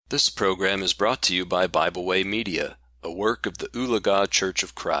This program is brought to you by Bible Way Media, a work of the Ulaga Church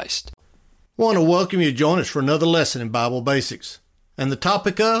of Christ. I want to welcome you to join us for another lesson in Bible Basics, and the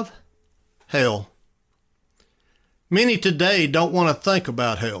topic of hell. Many today don't want to think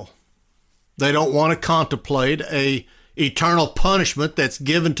about hell. They don't want to contemplate an eternal punishment that's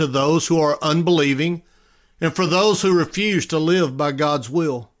given to those who are unbelieving and for those who refuse to live by God's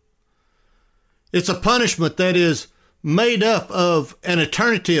will. It's a punishment that is made up of an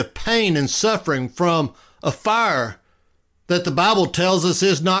eternity of pain and suffering from a fire that the Bible tells us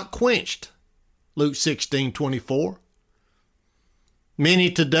is not quenched. Luke 16:24. Many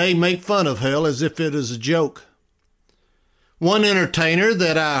today make fun of hell as if it is a joke. One entertainer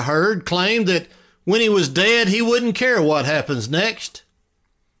that I heard claimed that when he was dead, he wouldn't care what happens next.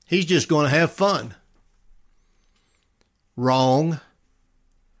 He's just going to have fun. Wrong.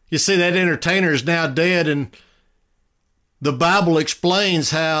 You see, that entertainer is now dead, and the Bible explains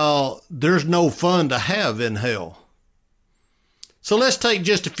how there's no fun to have in hell. So let's take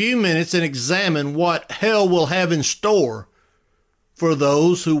just a few minutes and examine what hell will have in store for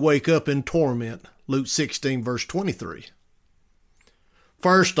those who wake up in torment. Luke 16, verse 23.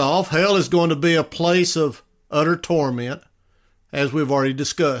 First off, hell is going to be a place of utter torment, as we've already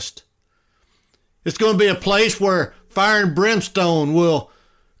discussed. It's going to be a place where fire and brimstone will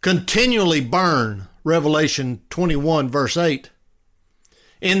continually burn. Revelation 21, verse 8.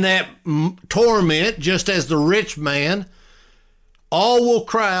 In that torment, just as the rich man, all will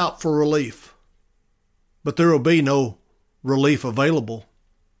cry out for relief, but there will be no relief available.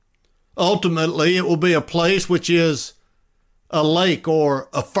 Ultimately, it will be a place which is a lake or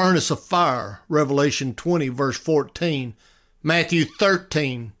a furnace of fire. Revelation 20, verse 14. Matthew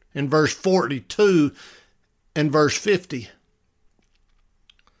 13, and verse 42, and verse 50.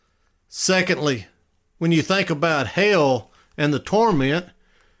 Secondly, when you think about hell and the torment,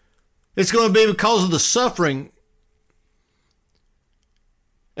 it's going to be because of the suffering.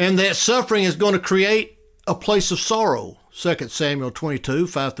 And that suffering is going to create a place of sorrow. 2 Samuel 22,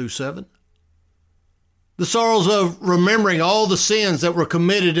 5 through 7. The sorrows of remembering all the sins that were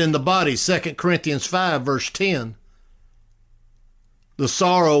committed in the body. 2 Corinthians 5, verse 10. The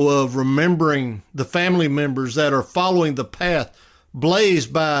sorrow of remembering the family members that are following the path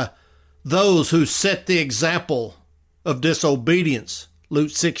blazed by those who set the example of disobedience. Luke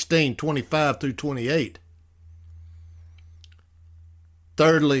 16, 25 through 28.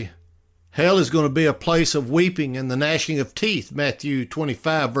 Thirdly, hell is going to be a place of weeping and the gnashing of teeth. Matthew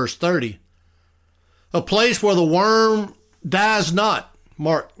 25, verse 30. A place where the worm dies not.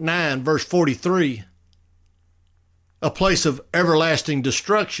 Mark 9, verse 43. A place of everlasting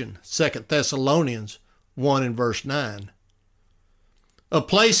destruction. 2 Thessalonians 1 and verse 9. A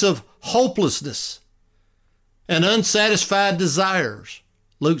place of hopelessness and unsatisfied desires.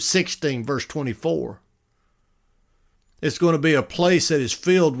 Luke 16, verse 24. It's going to be a place that is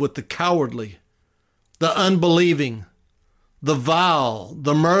filled with the cowardly, the unbelieving, the vile,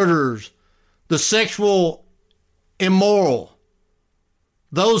 the murderers, the sexual immoral,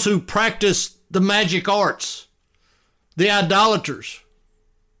 those who practice the magic arts, the idolaters,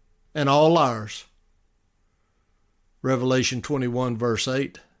 and all liars. Revelation 21, verse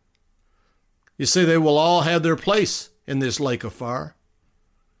 8. You see, they will all have their place in this lake of fire.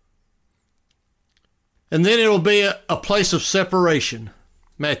 And then it will be a place of separation.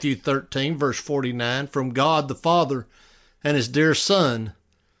 Matthew 13, verse 49, from God the Father and his dear Son.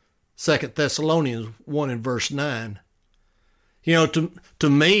 2 Thessalonians 1 and verse 9. You know, to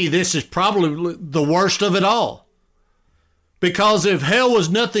me, this is probably the worst of it all. Because if hell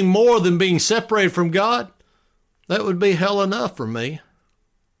was nothing more than being separated from God, that would be hell enough for me.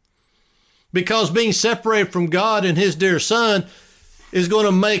 Because being separated from God and his dear Son is going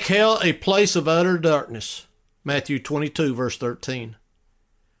to make hell a place of utter darkness. Matthew 22, verse 13.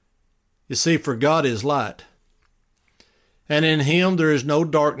 You see, for God is light, and in him there is no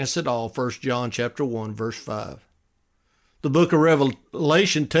darkness at all. 1 John chapter 1, verse 5. The book of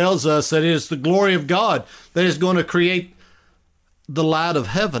Revelation tells us that it is the glory of God that is going to create the light of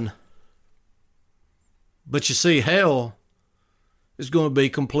heaven. But you see, hell is going to be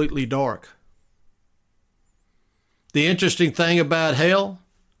completely dark. The interesting thing about hell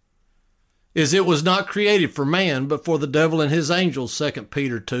is it was not created for man, but for the devil and his angels. 2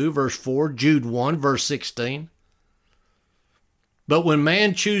 Peter 2, verse 4, Jude 1, verse 16. But when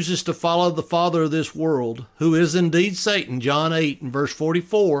man chooses to follow the father of this world, who is indeed Satan, John 8 and verse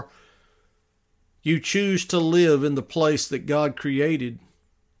 44, you choose to live in the place that God created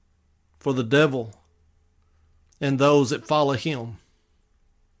for the devil and those that follow him.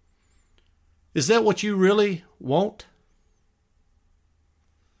 Is that what you really want?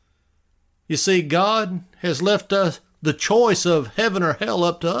 You see, God has left us the choice of heaven or hell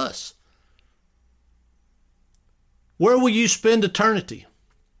up to us. Where will you spend eternity?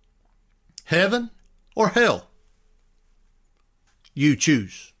 Heaven or hell? You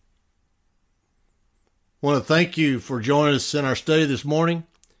choose. I want to thank you for joining us in our study this morning.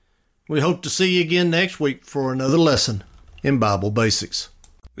 We hope to see you again next week for another lesson in Bible Basics.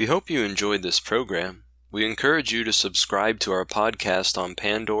 We hope you enjoyed this program. We encourage you to subscribe to our podcast on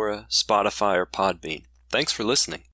Pandora, Spotify, or Podbean. Thanks for listening.